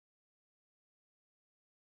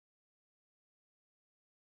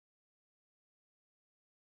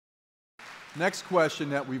Next question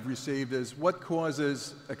that we've received is, what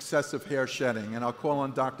causes excessive hair shedding? And I'll call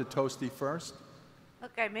on Dr. Tosti first.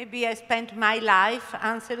 Okay, maybe I spent my life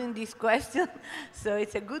answering this question, so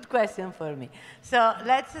it's a good question for me. So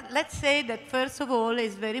let's say that first of all,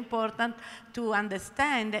 it's very important to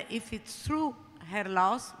understand if it's true hair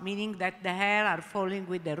loss, meaning that the hair are falling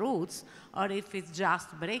with the roots, or if it's just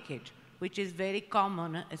breakage, which is very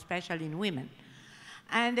common, especially in women.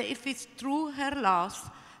 And if it's true hair loss,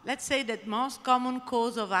 let's say that most common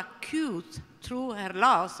cause of acute true hair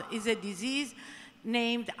loss is a disease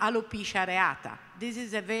named alopecia areata. This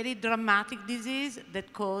is a very dramatic disease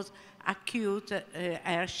that causes acute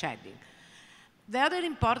hair shedding. The other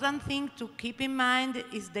important thing to keep in mind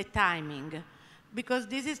is the timing, because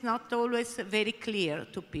this is not always very clear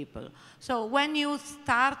to people. So when you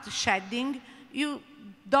start shedding, you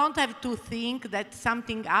don't have to think that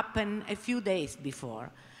something happened a few days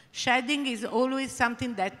before. Shedding is always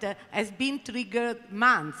something that has been triggered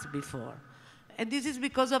months before. And this is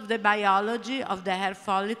because of the biology of the hair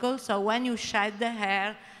follicle. So when you shed the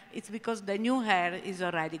hair, it's because the new hair is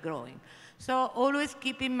already growing. So always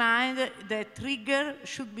keep in mind the trigger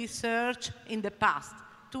should be searched in the past,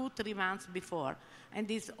 2-3 months before. And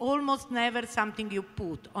it's almost never something you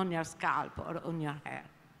put on your scalp or on your hair.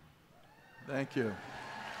 Thank you.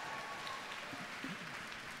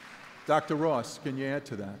 Dr. Ross, can you add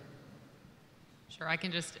to that? Sure, I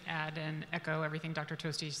can just add and echo everything Dr.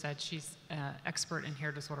 Tosti said. She's an expert in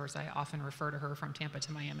hair disorders. I often refer to her from Tampa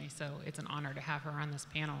to Miami, so it's an honor to have her on this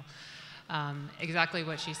panel. Exactly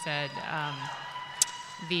what she said.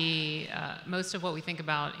 Most of what we think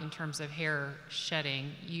about in terms of hair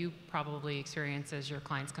shedding, you probably experience as your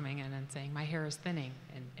clients coming in and saying, my hair is thinning,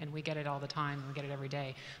 and we get it all the time, we get it every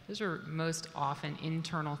day. Those are most often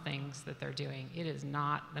internal things that they're doing. It is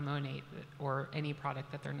not the Monat or any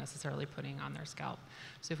product that they're necessarily putting on their scalp.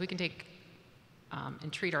 So if we can take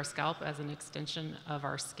and treat our scalp as an extension of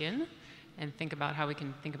our skin and think about how we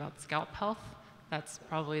can think about scalp health, that's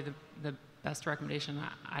probably the best recommendation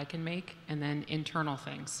I can make. And then internal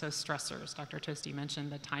things, so stressors. Dr. Tosti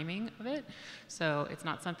mentioned the timing of it. So it's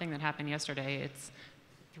not something that happened yesterday. It's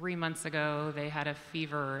 3 months ago they had a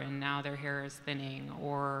fever and now their hair is thinning,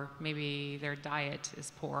 or maybe their diet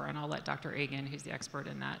is poor. And I'll let Dr. Agan, who's the expert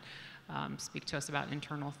in that, speak to us about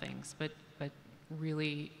internal things. But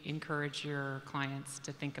really encourage your clients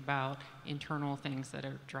to think about internal things that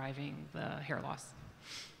are driving the hair loss.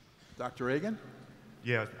 Dr. Agan?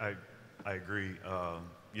 Yeah, I agree.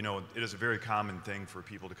 You know, it is a very common thing for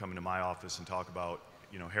people to come into my office and talk about,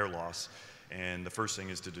 you know, hair loss. And the first thing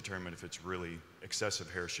is to determine if it's really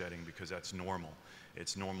excessive hair shedding, because that's normal.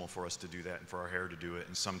 It's normal for us to do that and for our hair to do it.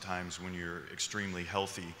 And sometimes when you're extremely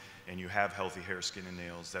healthy and you have healthy hair, skin, and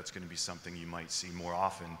nails, that's going to be something you might see more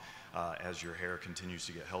often as your hair continues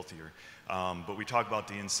to get healthier. But we talk about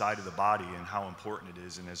the inside of the body and how important it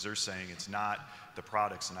is. And as they're saying, it's not the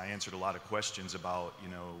products. And I answered a lot of questions about, you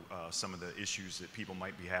know, some of the issues that people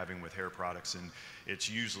might be having with hair products. And it's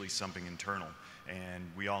usually something internal. And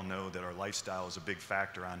we all know that our lifestyle is a big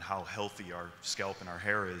factor on how healthy our scalp and our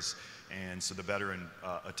hair is. And so the better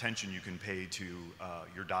attention you can pay to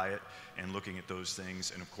your diet and looking at those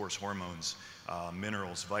things, and of course hormones,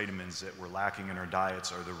 minerals, vitamins that we're lacking in our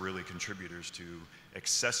diets are the really contributors to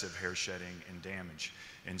excessive hair shedding and damage.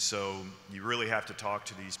 And so you really have to talk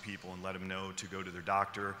to these people and let them know to go to their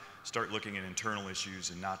doctor, start looking at internal issues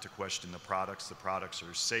and not to question the products. The products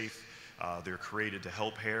are safe, they're created to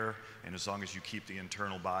help hair, and as long as you keep the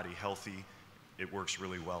internal body healthy, it works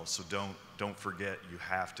really well. So don't forget, you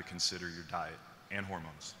have to consider your diet and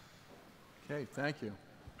hormones. Okay, thank you.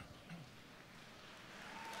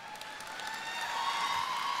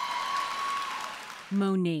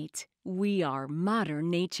 Monat, we are modern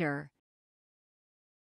nature.